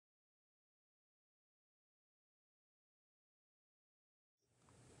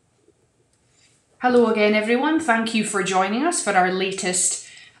Hello again, everyone. Thank you for joining us for our latest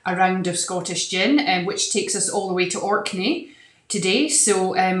round of Scottish gin, which takes us all the way to Orkney today.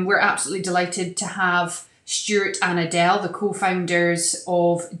 So we're absolutely delighted to have Stuart and Adelle, the co-founders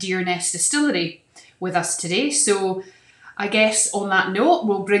of Deerness Distillery, with us today. So I guess on that note,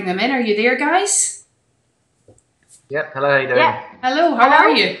 we'll bring them in. Are you there, guys? Yep. Hello, how you doing? Yeah. Hello, how are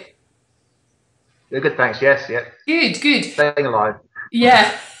you? You're good, thanks. Yes, yeah. Good, good. Staying alive.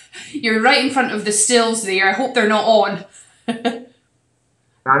 Yeah. You're right in front of the stills there. I hope they're not on. No,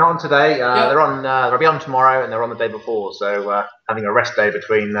 not on today. They're on. They'll be on tomorrow, and they're on the day before. So having a rest day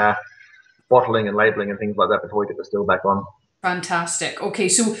between bottling and labelling and things like that before we get the still back on. Fantastic. Okay,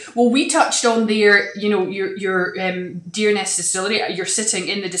 so we touched on there. You know, your Deerness Distillery. You're sitting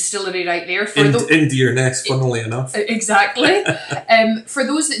in the distillery right there. In Deerness, funnily enough. Exactly. For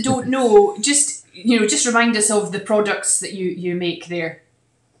those that don't know, just remind us of the products that you make there.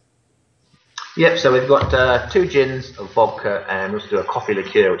 Yep, so we've got 2 gins, a vodka, and we also do a coffee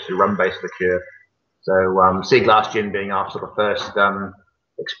liqueur, which is a rum-based liqueur. So sea glass gin being our sort of first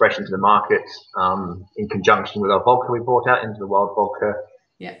expression to the market, in conjunction with our vodka we brought out into the wild vodka.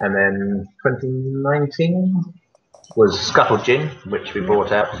 Yeah. And then 2019 was Scuttle Gin, which we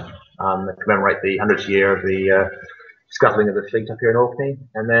brought out to commemorate the 100th year of the scuttling of the fleet up here in Orkney.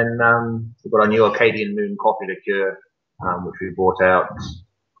 And then we've got our new Acadian Moon coffee liqueur, which we brought out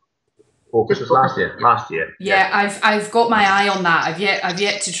August last year. Yeah, I've got my eye on that. I've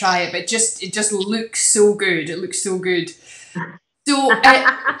yet to try it, but it just looks so good. It looks so good. So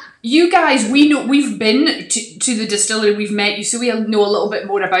you guys, we've been to the distillery, we've met you, so we know a little bit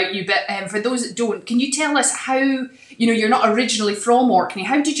more about you. But for those that don't, can you tell us how, you're not originally from Orkney.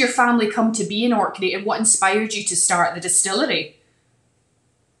 How did your family come to be in Orkney, and what inspired you to start the distillery?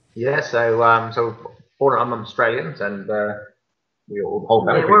 Yeah, so I'm Australian, and we're all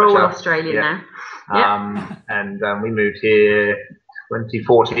Australian now. Yep. And we moved here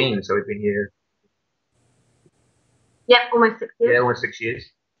 2014, so we've been here. Yep, almost 6 years. Yeah, almost 6 years.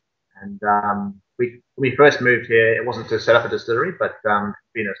 And when we first moved here, it wasn't to set up a distillery, but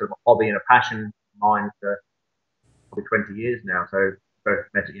been a sort of a hobby and a passion of mine for probably 20 years now. So both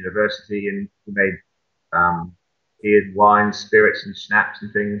met at university, and we made beer, wines, spirits, and schnapps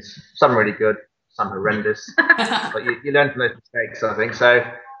and things. Some really good, some horrendous, but you learn from those mistakes, I think. So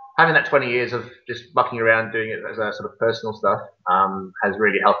having that 20 years of just mucking around doing it as a sort of personal stuff has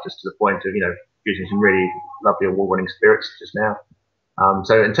really helped us to the point of using some really lovely award-winning spirits just now.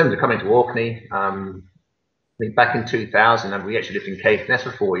 So in terms of coming to Orkney, I think back in 2000, we actually lived in Caithness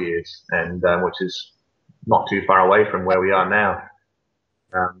for 4 years, and which is not too far away from where we are now.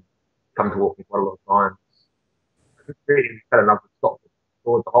 Come to Orkney quite a lot of times. I really fell in love with Scotland,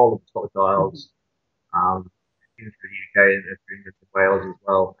 the whole of the Scottish Isles, into the UK and England and Wales as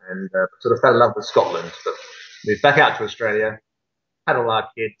well, and sort of fell in love with Scotland. But moved back out to Australia, had all our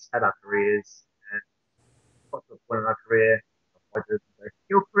kids, had our careers, and got to the point in our career.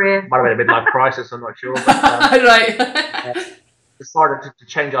 Your career might have been a midlife crisis, I'm not sure. But, right. Decided to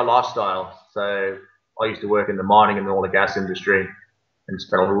change our lifestyle. So I used to work in the mining and the oil and gas industry, and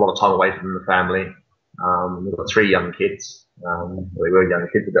spent a lot of time away from the family. We've got 3 young kids. They were young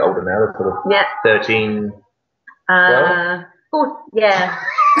kids, a bit older now. They're sort of 13.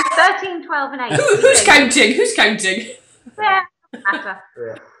 13, 12 and 8. Who's counting? Who's counting? Yeah, matter.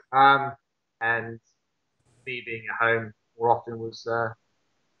 Yeah. And me being at home more often was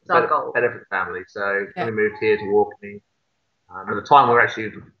better for the family. So when we moved here to Orkney, at the time we were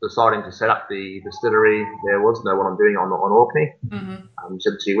actually deciding to set up the distillery, there was no one doing it on Orkney. Mm-hmm.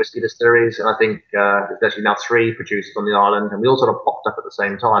 So the 2 whiskey distilleries, and I think there's actually now 3 producers on the island, and we all sort of popped up at the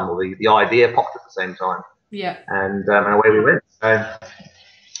same time, or the idea popped at the same time. Yeah. And away we went.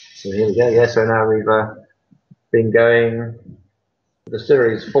 So here we go. Yeah. So now we've been going. The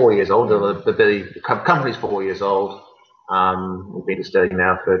distillery is 4 years old. The company's 4 years old. We've been distilling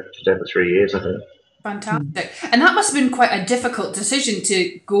now for just over 3 years, I think. Fantastic. And that must have been quite a difficult decision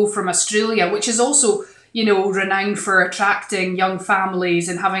to go from Australia, which is also, renowned for attracting young families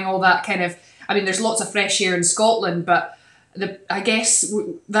and having all that kind of. I mean, there's lots of fresh air in Scotland, but I guess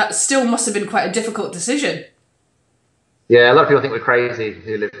that still must have been quite a difficult decision. Yeah, a lot of people think we're crazy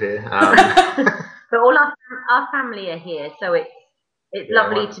who live here. But all our family are here, so it's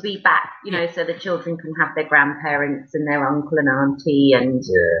lovely to be back, so the children can have their grandparents and their uncle and auntie, and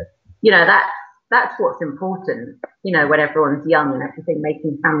that's what's important, when everyone's young and everything,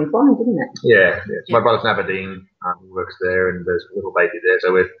 making family bond, isn't it? Yeah. So my brother's in Aberdeen, he works there, and there's a little baby there,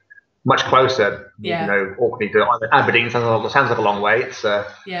 so we're much closer. Yeah. You know, Orkney to Aberdeen sounds like a long way. It's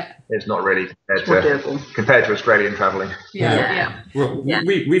not really compared to Australian travelling. Well,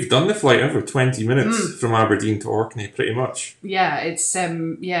 we've done the flight over 20 minutes from Aberdeen to Orkney, pretty much. Yeah, it's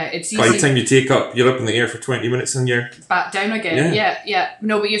easy. By the time you're up in the air for 20 minutes and you're back down again. Yeah.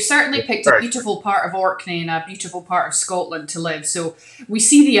 No, but you've certainly picked a beautiful part of Orkney and a beautiful part of Scotland to live. So we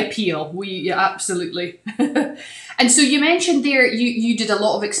see the appeal. Absolutely. And so you mentioned there you did a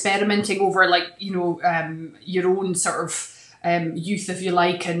lot of experimenting over your own sort of youth, if you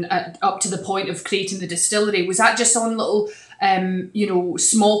like, and up to the point of creating the distillery. Was that just on little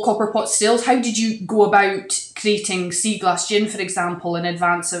small copper pot stills? How did you go about creating sea glass gin, for example, in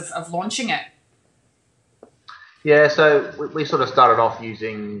advance of launching it? Yeah, so we sort of started off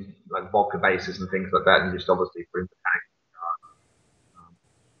using like vodka bases and things like that, and just obviously for tank.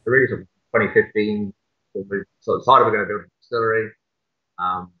 Really, sort of 2015, we decided we're going to build a distillery.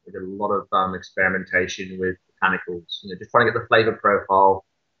 We did a lot of experimentation with botanicals, just trying to get the flavour profile.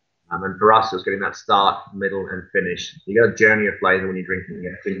 And for us, it was getting that start, middle, and finish. You got a journey of flavour when you're drinking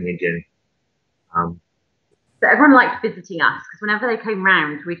a gin. So everyone liked visiting us because whenever they came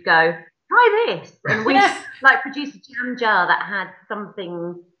round, we'd go, try this. And we'd produce a jam jar that had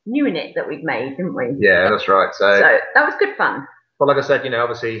something new in it that we'd made, didn't we? Yeah, that's right. So that was good fun. Well, like I said,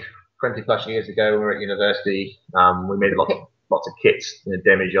 obviously 20 plus years ago when we were at university, we made lots of kits,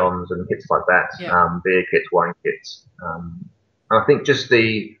 demijohns and kits like that, beer kits, wine kits. And I think just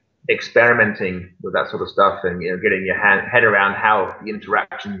the experimenting with that sort of stuff and getting your head around how the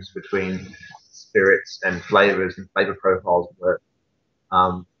interactions between spirits and flavors and flavor profiles work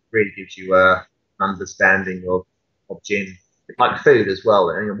really gives you an understanding of gin, like food as well,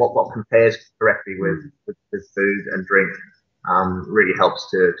 and what compares correctly with food and drink. Really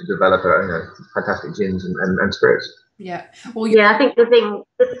helps to develop fantastic gins and spirits. Yeah. Well, I think the thing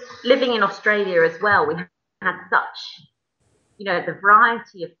living in Australia as well, we had such the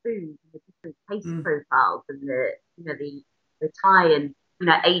variety of food and the different taste profiles and the Thai and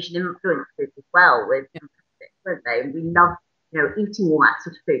Asian influences as well with weren't they? And we love eating all that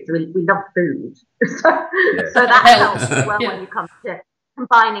sort of food. So we love food. so that helps as well when you come to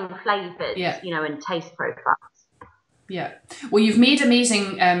combining flavors, and taste profiles. Yeah. Well, you've made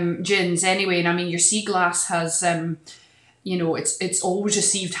amazing gins anyway, and I mean your sea glass has it's always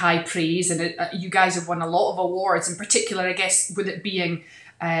received high praise, and you guys have won a lot of awards. In particular, I guess with it being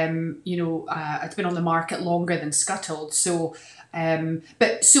it's been on the market longer than Scuttled. So, I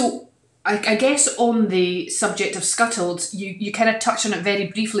guess on the subject of Scuttled, you kind of touched on it very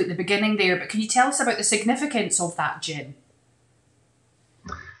briefly at the beginning there. But can you tell us about the significance of that gin?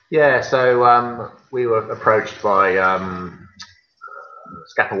 Yeah, so we were approached by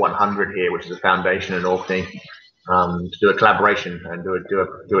Scapa 100 here, which is a foundation in Orkney, to do a collaboration and do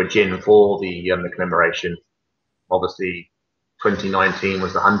a gin for the commemoration. Obviously, 2019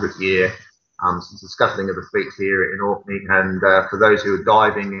 was the 100th year since the scuttling of the fleet here in Orkney, and for those who are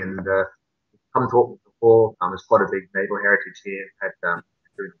diving and come to Orkney before, there's quite a big naval heritage here.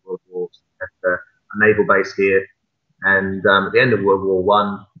 During the World Wars, had a naval base here, and at the end of World War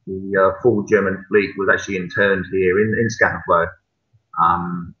One, the full German fleet was actually interned here in Scapa,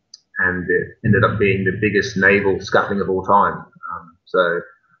 and it ended up being the biggest naval scuttling of all time. So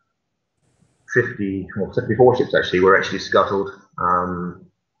 74 ships actually were actually scuttled,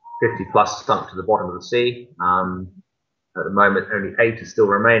 50 plus sunk to the bottom of the sea. At the moment, only 8 are still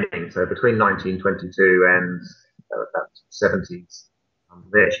remaining. So between 1922 and the 70s,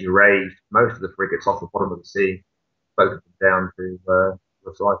 they actually raised most of the frigates off the bottom of the sea, boated them down to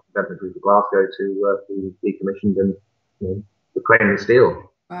recycling to Glasgow to be decommissioned and reclaim the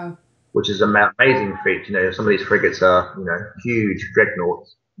steel. Wow. Which is an amazing feat. Some of these frigates are huge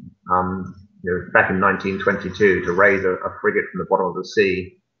dreadnoughts. Back in 1922, to raise a frigate from the bottom of the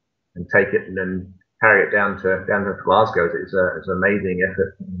sea and take it and then carry it down to Glasgow is an amazing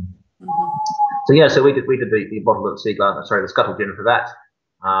effort. Mm-hmm. So we did the bottle of the Scuttle gin for that.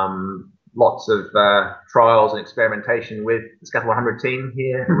 Lots of trials and experimentation with the Scapa 100 team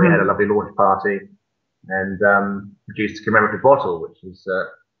here. Mm-hmm. We had a lovely launch party and produced a commemorative bottle, which is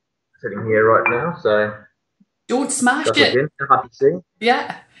sitting here right now. So don't smash it. Gin, happy to see.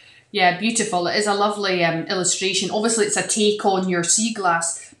 Yeah, beautiful. It is a lovely illustration. Obviously, it's a take on your sea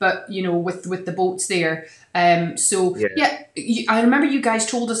glass, but with the boats there. I remember you guys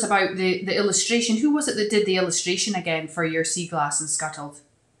told us about the illustration. Who was it that did the illustration again for your sea glass and Scuttled?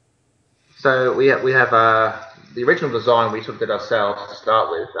 So we have the original design we sort of did ourselves to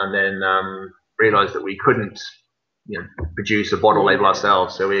start with, and then realised that we couldn't produce a bottle label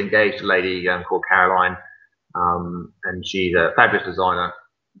ourselves. So we engaged a lady called Caroline, and she's a fabulous designer.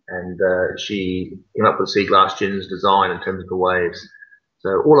 and she came up with sea glass gin's design in terms of the waves.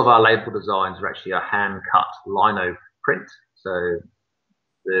 So all of our label designs are actually a hand cut lino print. So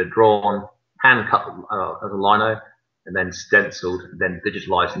they're drawn, hand cut as a lino, and then stenciled, and then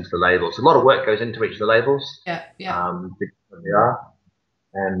digitalized into the labels. So a lot of work goes into each of the labels. Yeah. They are,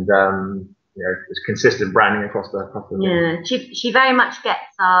 and it's consistent branding across the. Yeah, she very much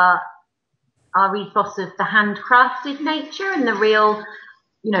gets our ethos of the handcrafted nature and the real,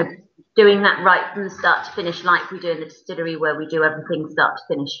 doing that right from the start to finish, like we do in the distillery, where we do everything start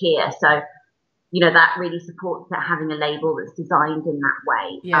to finish here. So, that really supports that, having a label that's designed in that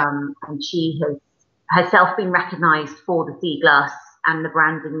way. Yeah. And she has herself been recognised for the sea glass and the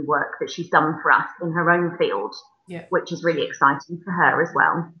branding work that she's done for us in her own field. Yeah. Which is really exciting for her as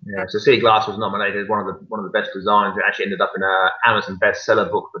well. Yeah, so Sea Glass was nominated one of the best designs. It actually ended up in an Amazon bestseller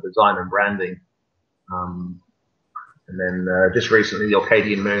book for design and branding. And then just recently, the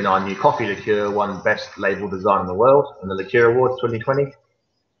Orcadian Moon, our new coffee liqueur, won Best Label Design in the World in the Liqueur Awards 2020.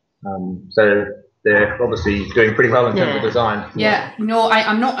 So they're obviously doing pretty well in terms of design. Yeah, no,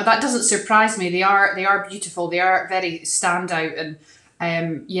 I'm not. That doesn't surprise me. They are beautiful. They are very standout,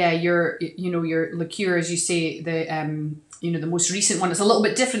 and your liqueur, as you say, the most recent one, is a little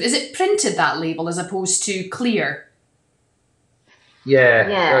bit different. Is it printed, that label, as opposed to clear?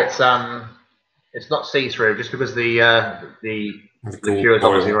 Yeah. So it's not see-through, just because the liqueur is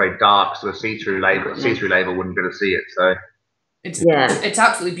obviously very dark, so a see-through label wouldn't be able to see it. So it's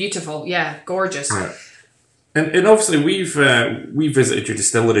absolutely beautiful. Yeah, gorgeous. Yeah. And obviously we visited your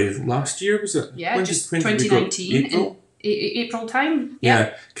distillery last year, was it? Yeah, just 2019. April time.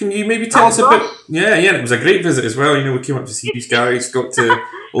 Yeah. Can you maybe tell us a bit? Yeah, it was a great visit as well. We came up to see these guys, got to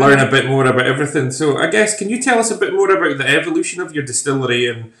learn a bit more about everything. So I guess, can you tell us a bit more about the evolution of your distillery,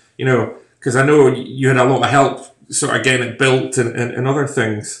 and because I know you had a lot of help sort of getting it built and other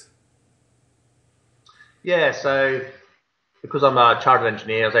things. Yeah, so because I'm a chartered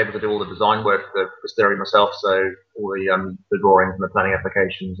engineer, I was able to do all the design work for the distillery myself. So all the drawings and the planning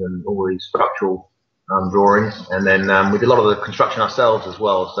applications and all the structural drawings, and then we did a lot of the construction ourselves as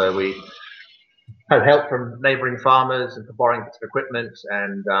well. So we had help from neighbouring farmers and for borrowing bits of equipment,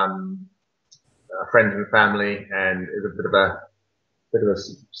 and friends and family, and it was a bit of a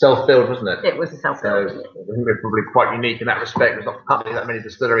self-build, wasn't it? It was a self-build. So I think we're probably quite unique in that respect. There's not that many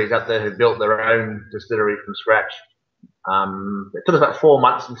distilleries out there who built their own distillery from scratch. It took us about 4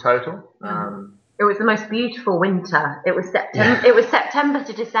 months in total. It was the most beautiful winter. It was September. Yeah. It was September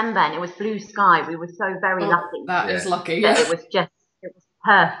to December, and it was blue sky. We were so very lucky. That is lucky. Yeah. It was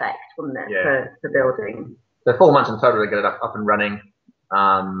perfect, wasn't it, for building? So 4 months in total to get it up and running,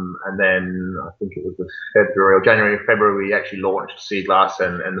 and then I think it was February, we actually launched Sea Glass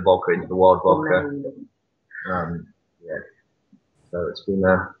and the vodka into the wild vodka. So it's been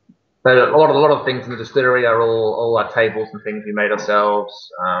a lot of things in the distillery are all our tables and things we made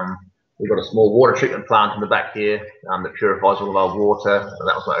ourselves. We've got a small water treatment plant in the back here that purifies all of our water. And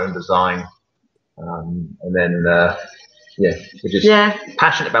that was my own design. And then, we're just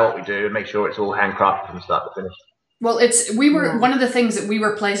passionate about what we do and make sure it's all handcrafted from start to finish. Well, one of the things that we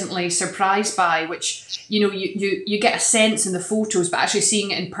were pleasantly surprised by, which you get a sense in the photos, but actually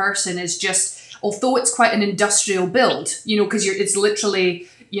seeing it in person is just, although it's quite an industrial build, because it's literally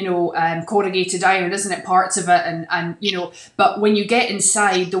corrugated iron, isn't it? Parts of it, and but when you get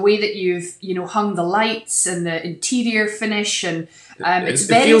inside, the way that you've hung the lights and the interior finish, and it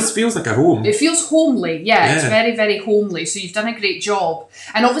feels like a home. It feels homely, yeah. It's very, very homely. So you've done a great job.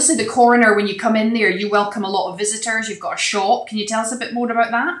 And obviously the corner, when you come in there, you welcome a lot of visitors. You've got a shop. Can you tell us a bit more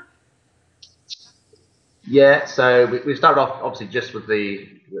about that? Yeah, so we started off obviously just with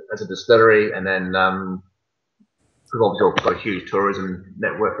as a distillery, and then we've obviously got a huge tourism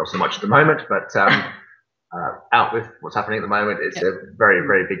network, not so much at the moment, but out with what's happening at the moment, it's a very,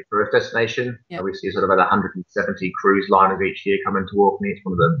 very big tourist destination. We see sort of about 170 cruise liners each year coming to Orkney. It's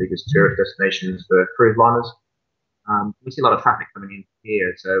one of the biggest tourist destinations for cruise liners. We see a lot of traffic coming in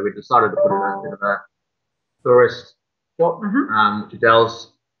here, so we decided to put in a bit of a tourist shop, which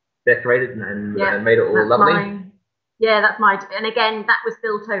Adelle's decorated and made it all lovely. That's mine. And again, that was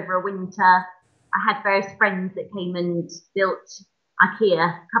built over a winter. I had various friends that came and built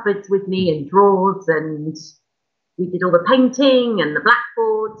IKEA cupboards with me and drawers, and we did all the painting and the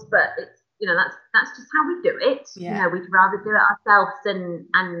blackboards. But it's that's just how we do it. We'd rather do it ourselves and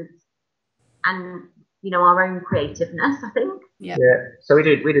our own creativeness, I think. Yeah. So we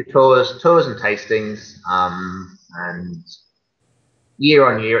did tours and tastings, and year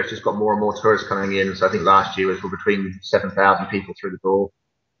on year it's just got more and more tourists coming in. So I think last year was between 7,000 people through the door.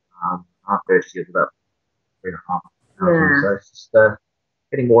 Our first year was about 3,500. So it's just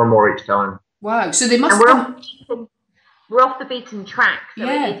getting more and more each time. Wow. So they must we're off the beaten track. So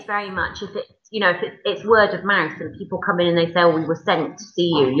it's very much, if it's word of mouth and people come in and they say, oh, we were sent to see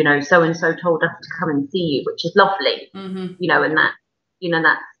you, so-and-so told us to come and see you, which is lovely, and that,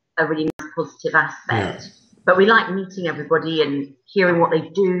 that's a really nice positive aspect. Yeah. But we like meeting everybody and hearing what they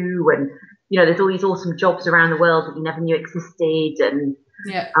do, and, there's all these awesome jobs around the world that we never knew existed. And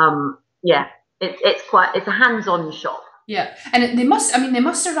it's a hands-on shop. Yeah, and they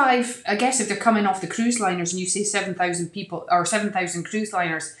must arrive, I guess, if they're coming off the cruise liners, and you say 7,000 people or 7,000 cruise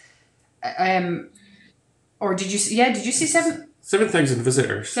liners, or did you say 7,000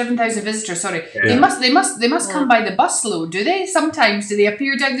 visitors? 7,000 visitors. Sorry, yeah. They must come by the busload, do they? Sometimes do they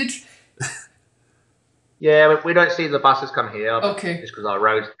appear down the? Yeah, we don't see the buses come here. Okay. Just because our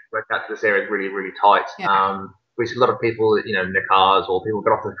roads work out to this area is really, really tight. Yeah. We see a lot of people, in their cars, or people get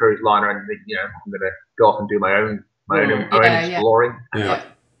off the cruise liner and think, I'm going to go off and do my own exploring, like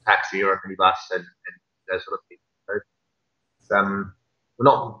taxi or a minibus and those sort of things. So we're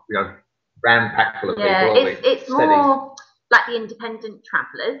not, ram-packed full of people. It's more like the independent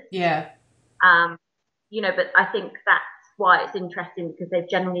travellers. Yeah. But I think that's why it's interesting, because they've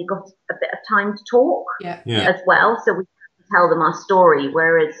generally got a bit of time to talk as well. So we can tell them our story,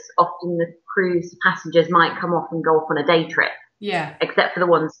 whereas often the cruise passengers might come off and go off on a day trip. Yeah. Except for the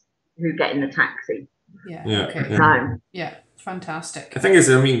ones who get in the taxi. Yeah. Okay. Yeah. Fantastic. The thing is,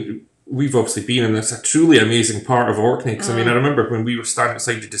 we've obviously been in this a truly amazing part of Orkney. Because I remember when we were standing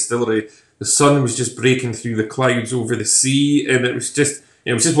outside the distillery, the sun was just breaking through the clouds over the sea, and it was just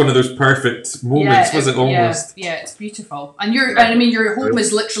one of those perfect moments, was it almost? Yeah, it's beautiful. And your home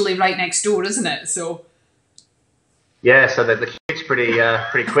is literally right next door, isn't it? So. Yeah, so the commute's pretty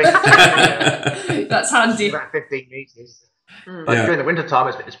quick. That's handy. About 15 metres. But during the winter time,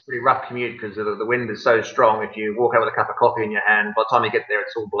 it's a pretty rough commute because the wind is so strong. If you walk out with a cup of coffee in your hand, by the time you get there,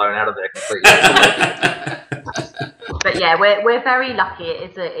 it's all blown out of there completely. But yeah, we're very lucky.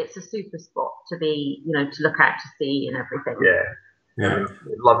 It's a super spot to be, to look out to sea and everything. Yeah.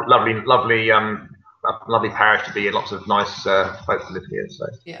 Lovely parish to be in. Lots of nice folks to live here. So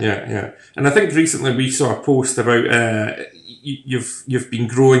yeah. And I think recently we saw a post about you've been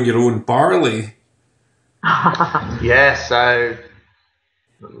growing your own barley. Yeah, so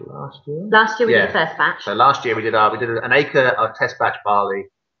last year we did the first batch. So last year we did an acre of test batch barley.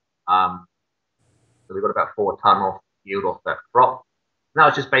 So we got about 4 ton off yield off that crop. And that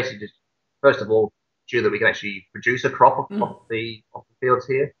was just basically first of all, sure that we can actually produce a crop off the fields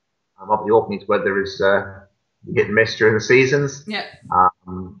here. Up the Orkney's weather is hit and miss during the seasons. Yeah.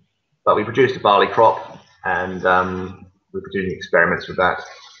 But we produced a barley crop, and we're doing experiments with that.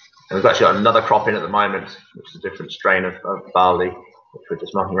 And we've actually got another crop in at the moment, which is a different strain of barley, which we're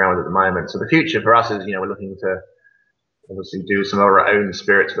just mucking around with at the moment. So the future for us is, we're looking to obviously do some of our own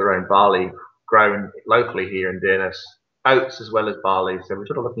spirits, our own barley grown locally here in Deerness, oats as well as barley. So we're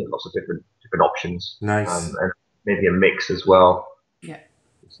sort of looking at lots of different options. Nice. And maybe a mix as well. Yeah.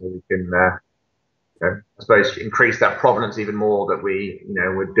 So we can, I suppose, increase that provenance even more, that we're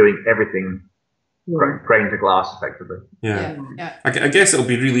doing everything grain to glass effectively. Yeah. I guess it'll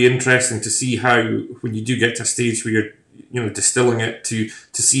be really interesting to see how, when you do get to a stage where you're distilling it, to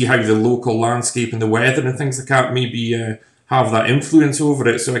see how the local landscape and the weather and things like that maybe have that influence over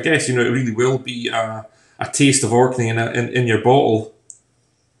it. So I guess it really will be a taste of Orkney in your bottle.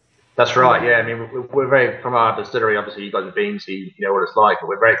 That's right. Yeah, we're very, from our distillery, obviously you guys have been, so you know what it's like, but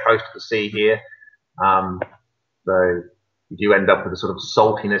we're very close to the sea here. So you do end up with a sort of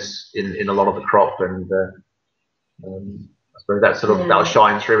saltiness in a lot of the crop, and I suppose that that'll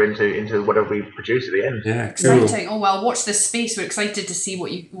shine through into whatever we produce at the end. Yeah, cool. Exciting. Oh well, watch this space. We're excited to see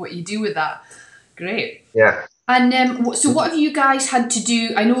what you do with that. Great. Yeah. And so what have you guys had to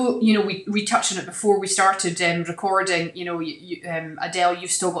do? I know, we touched on it before we started recording. Adelle,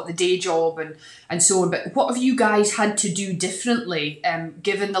 you've still got the day job and so on. But what have you guys had to do differently,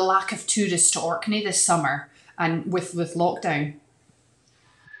 given the lack of tourists to Orkney this summer and with lockdown?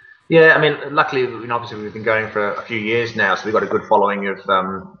 Yeah, luckily, obviously we've been going for a few years now, so we've got a good following of,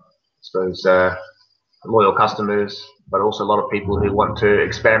 loyal customers, but also a lot of people who want to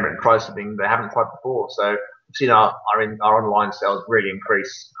experiment and try something they haven't tried before. So we've seen our online sales really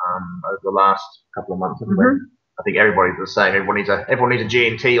increase over the last couple of months. I think everybody's the same. Everyone needs a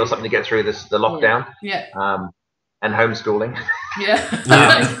G&T or something to get through the lockdown. Yeah. And homeschooling. Yeah.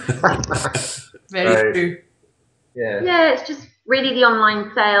 Very true. Yeah, it's just really the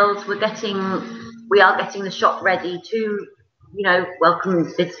online sales. We are getting the shop ready to, welcome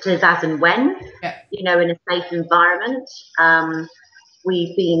visitors as and when, in a safe environment.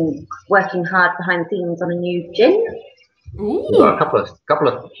 We've been working hard behind the scenes on a new gin. Ooh. We've got a couple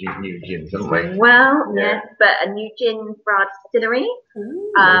of new gins, haven't we? Well, yes, but a new gin for our distillery.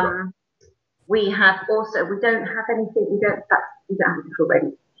 Ooh. We have also, we don't have anything, we don't have it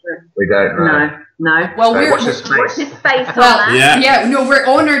already. Sure. We don't know. No. Well, So we're watch this space. Watch this space on well, that. yeah. No, we're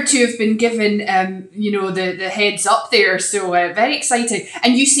honoured to have been given, you know, the heads up there. So very exciting.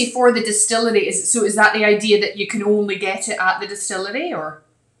 And you say for the distillery, is that the idea that you can only get it at the distillery, or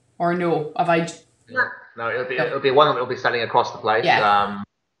no? Have I? No, it'll be one that we'll be selling across the place. Yeah.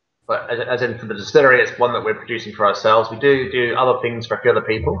 But as in for the distillery, it's one that we're producing for ourselves. We do other things for a few other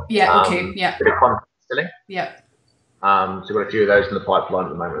people. Yeah. Okay. Yeah. Bit of contract distilling. Yeah. So we've got a few of those in the pipeline at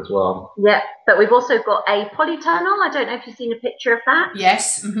the moment as well. Yeah, but we've also got a polytunnel. I don't know if you've seen a picture of that.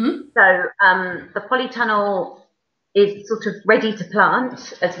 Yes. Mm-hmm. So the polytunnel is sort of ready to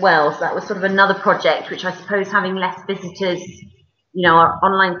plant as well. So that was sort of another project, which I suppose having less visitors, you know, our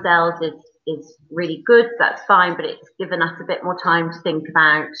online sales is really good. That's fine, but it's given us a bit more time to think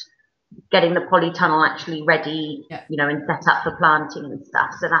about getting the polytunnel actually ready, you know, and set up for planting and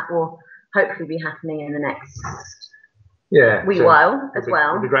stuff. So that will hopefully be happening in the next while as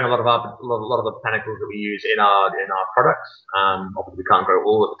well. We'll be growing a lot of the botanicals that we use in our products. Obviously, we can't grow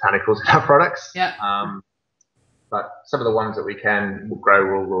all the botanicals in our products. Yeah. But some of the ones that we can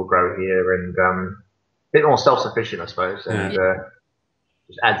grow, we'll grow here, and a bit more self-sufficient, I suppose, and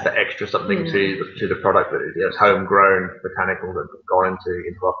just adds that extra something to the product that it's homegrown botanical that's gone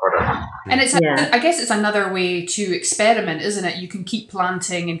into our product. And it's I guess it's another way to experiment, isn't it? You can keep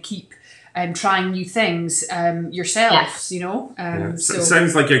planting and keep trying new things yourselves, you know. So it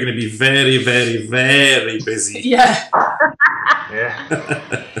sounds like you're going to be very, very, very busy. Yeah.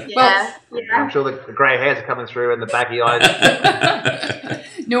 Well, I'm sure the grey hairs are coming through and the baggy eyes.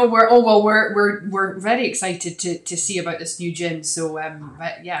 No, we're very excited to see about this new gin. So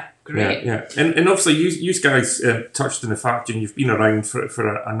great. Yeah. And obviously you guys touched on the fact, and you've been around for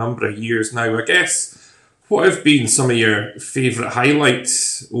a number of years now. I guess, what have been some of your favourite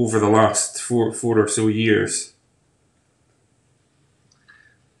highlights over the last four or so years?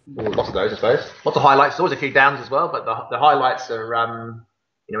 Lots of those, I suppose. Lots of highlights. Always a few downs as well, but the highlights are,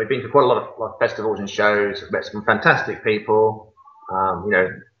 you know, we've been to quite a lot of festivals and shows. We've met some fantastic people, you know,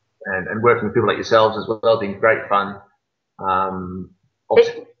 and working with people like yourselves as well, been great fun.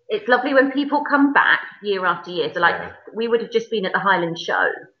 It's lovely when people come back year after year. So, like, we would have just been at the Highland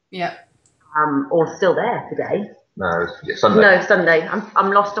show. Yeah. Or still there today. No, Sunday. No, Sunday.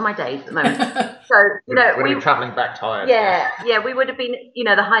 I'm lost on my days at the moment. So, you know, we're travelling back tired. Yeah, we would have been, you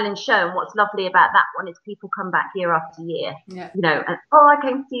know, the Highland show. And what's lovely about that one is people come back year after year. Yeah. You know, and I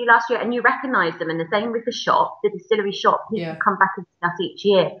came to see you last year, and you recognise them. And the same with the shop, the distillery shop. People come back and see us each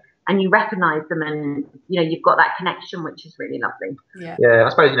year, and you recognise them, and you know, you've got that connection, which is really lovely. Yeah, I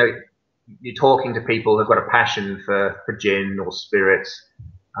suppose, you know, you're talking to people who've got a passion for gin or spirits.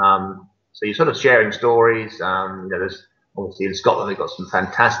 So you're sort of sharing stories. You know, there's obviously in Scotland they've got some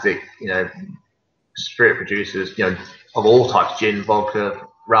fantastic, you know, spirit producers, you know, of all types: gin, vodka,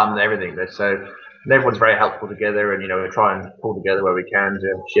 rum, everything. So and everyone's very helpful together, and you know, we try and pull together where we can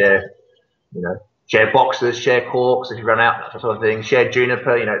to share, you know, share boxes, share corks if you run out, that sort of thing. Share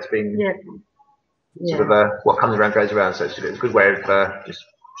juniper. You know, it's been sort of what comes around goes around. So it's a good way of just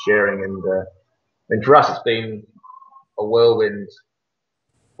sharing, and for us, it's been a whirlwind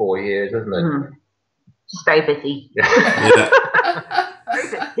 4 years, isn't it? Just very busy.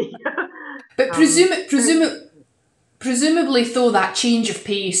 But presumably, though, that change of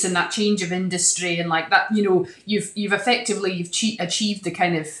pace and that change of industry and like that, you know, you've effectively achieved the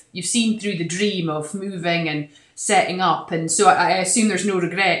kind of, you've seen through the dream of moving and setting up, and so I assume there's no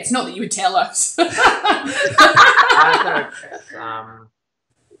regrets. Not that you would tell us. You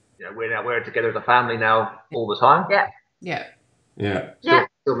know, we're together as a family now all the time. Yeah.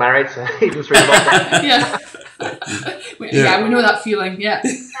 Still married, so even through the we know that feeling. Yeah.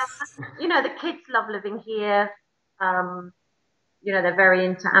 You know, the kids love living here. You know, they're very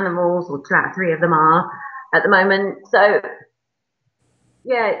into animals, or 2 out of 3 of them are at the moment. So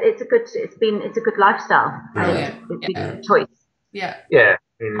yeah, it's a good lifestyle. It's a good choice. Yeah. I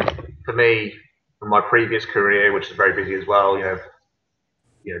mean, for me, from my previous career, which is very busy as well, you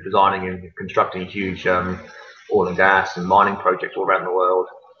know, designing and constructing huge oil and gas and mining projects all around the world.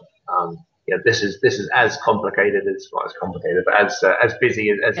 You know, this is as complicated but as busy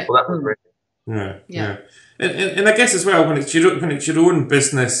as well, that was really. Yeah. And I guess as well, when it's your own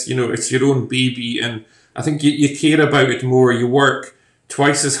business, you know, it's your own baby, and I think you care about it more. You work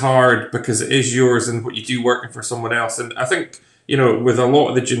twice as hard because it is yours and what you do working for someone else. And I think, you know, with a lot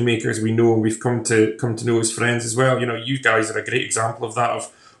of the gin makers we know, and we've come to know as friends as well, you know, you guys are a great example of that,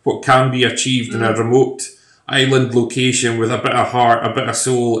 of what can be achieved in a remote island location with a bit of heart, a bit of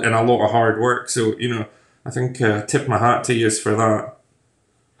soul, and a lot of hard work. So, I think tip my hat to you for that.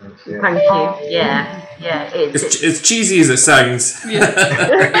 Thank you. Yeah, it's cheesy as it sounds. Yeah.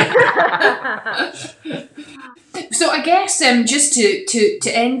 So I guess just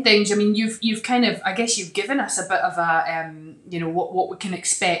to end things, I mean, you've kind of, I guess you've given us a bit of a what we can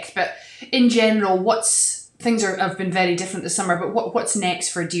expect, but in general, things have been very different this summer. But what's next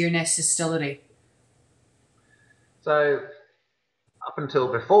for Deerness Distillery? So up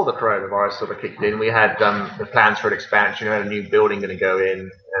until before the coronavirus sort of kicked in, we had the plans for an expansion. We had a new building going to go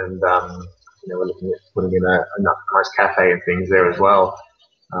in, and we're looking at putting in a nice cafe and things there as well.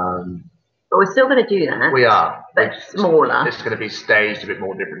 But we're still going to do that. We are, but smaller. It's going to be staged a bit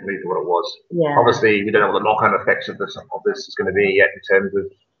more differently than what it was. Yeah. Obviously, we don't know what the knock-on effects of this is going to be yet in terms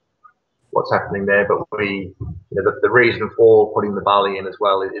of what's happening there. But the reason for putting the barley in as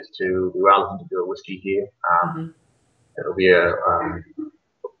well is we are looking to do a whiskey here. It'll be a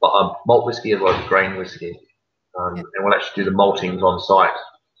malt whiskey as well as a grain whiskey, and we'll actually do the maltings on site.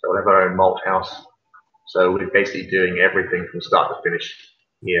 So we'll have our own malt house. So we're basically doing everything from start to finish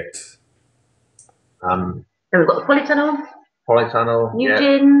here. And we've got the polytunnel, new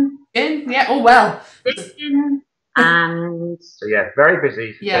gin, yeah. Oh well, gin, and so yeah, very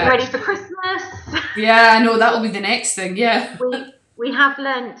busy. Yeah, ready for Christmas. Yeah, I know that will be the next thing. Yeah, we have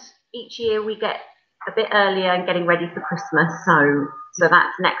learnt each year we get a bit earlier and getting ready for Christmas. So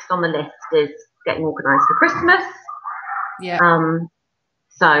that's next on the list is getting organised for Christmas. Yeah.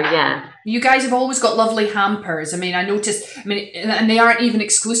 So yeah, you guys have always got lovely hampers. I mean, I noticed. I mean, and they aren't even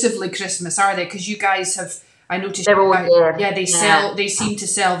exclusively Christmas, are they? Because you guys have. I noticed. They're all year. Yeah, they sell. They seem to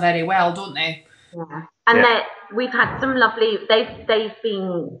sell very well, don't they? Yeah, and we've had some lovely. They've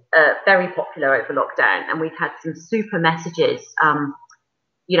been very popular over lockdown, and we've had some super messages.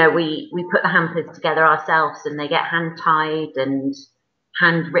 We put the hampers together ourselves, and they get hand tied and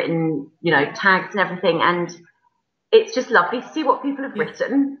handwritten, tags and everything, and it's just lovely to see what people have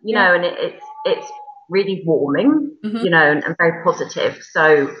written, and it's really warming, and very positive.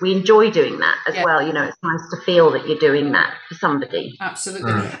 So we enjoy doing that as well. It's nice to feel that you're doing that for somebody.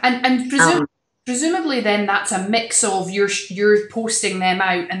 Absolutely. And presumably then that's a mix of you're posting them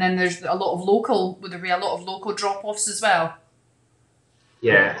out, and then there's a lot of local. Would there be a lot of local drop-offs as well?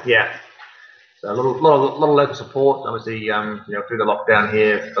 Yeah. So a lot of local support. Obviously, through the lockdown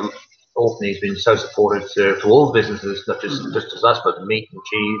here, Orkney's been so supportive to all businesses, not just us, but meat and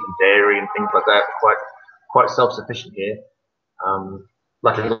cheese and dairy and things like that. Quite self-sufficient here.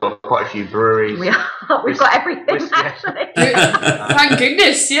 Luckily, we've got quite a few breweries. We've got everything actually. Thank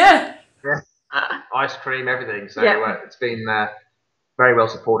goodness, yeah. Ice cream, everything. So it's been very well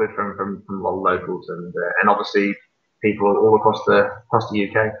supported from a lot of locals and obviously people all across the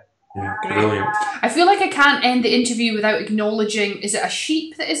UK. Yeah, brilliant. I feel like I can't end the interview without acknowledging, is it a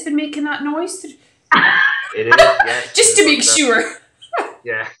sheep that has been making that noise? It is, yes. Just to make sure.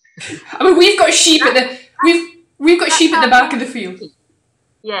 Yeah. I mean, we've got sheep at the we've got sheep at the back of the field.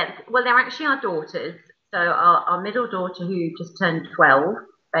 Yeah, well, they're actually our daughters. So our middle daughter, who just turned 12,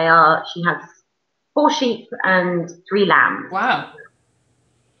 she has 4 sheep and 3 lambs. Wow.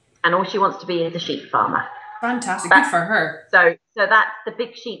 And all she wants to be is a sheep farmer. Fantastic. Good for her. So that's the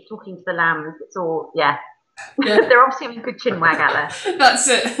big sheep talking to the lambs. It's all, yeah. They're obviously having a good chin wag at her. That's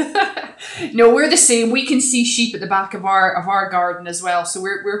it. No, we're the same. We can see sheep at the back of our garden as well, so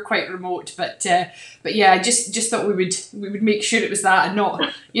we're quite remote. But yeah, I just thought we would make sure it was that and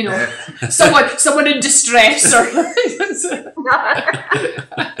not someone in distress or.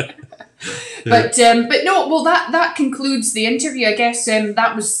 But no, well that concludes the interview. I guess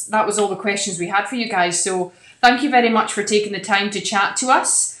that was all the questions we had for you guys. So thank you very much for taking the time to chat to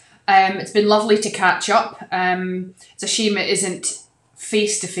us. It's been lovely to catch up. It's a shame it isn't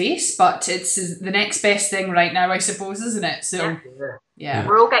face to face, but it's the next best thing right now, I suppose, isn't it? So yeah.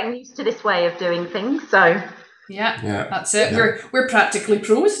 We're all getting used to this way of doing things. So yeah. That's it. Yeah. We're practically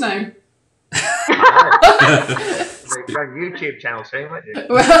pros now. You've got a YouTube channel soon, won't you?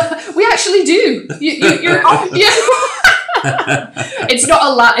 Well, we actually do. You're It's not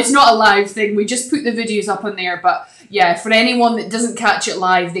a live thing. We just put the videos up on there. But yeah, for anyone that doesn't catch it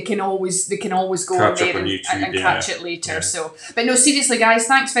live, they can always go on there and catch it later. Yeah. So, but no, seriously, guys,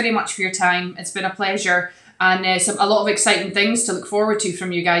 thanks very much for your time. It's been a pleasure, and a lot of exciting things to look forward to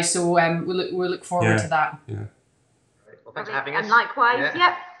from you guys. So we'll look forward to that. Yeah. Well, thanks for having us. And likewise,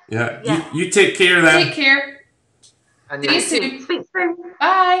 Yeah. You take care then. Take care. And see you soon. Speak soon.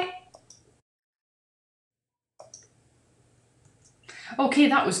 Bye. Okay,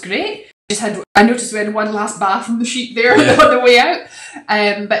 that was great. I noticed we had one last bath from the sheep there on the way out.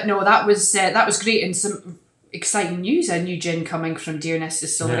 But no, that was great, and some exciting news, a new gin coming from Deerness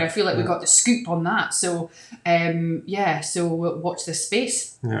Distillery. I feel like we got the scoop on that. So, so we'll watch this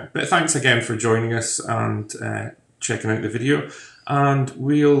space. Yeah, but thanks again for joining us and checking out the video. And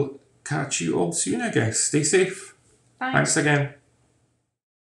we'll catch you all soon, I guess. Stay safe. Thanks again.